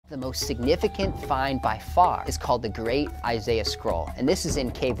The most significant find by far is called the Great Isaiah Scroll, and this is in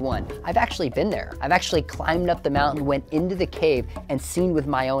Cave 1. I've actually been there. I've actually climbed up the mountain, went into the cave, and seen with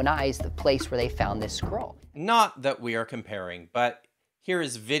my own eyes the place where they found this scroll. Not that we are comparing, but here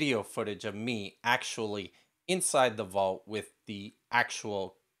is video footage of me actually inside the vault with the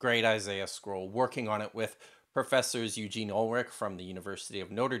actual Great Isaiah Scroll, working on it with Professors Eugene Ulrich from the University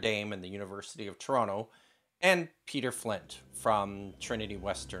of Notre Dame and the University of Toronto, and Peter Flint from Trinity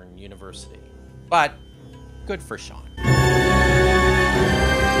Western University. But good for Sean.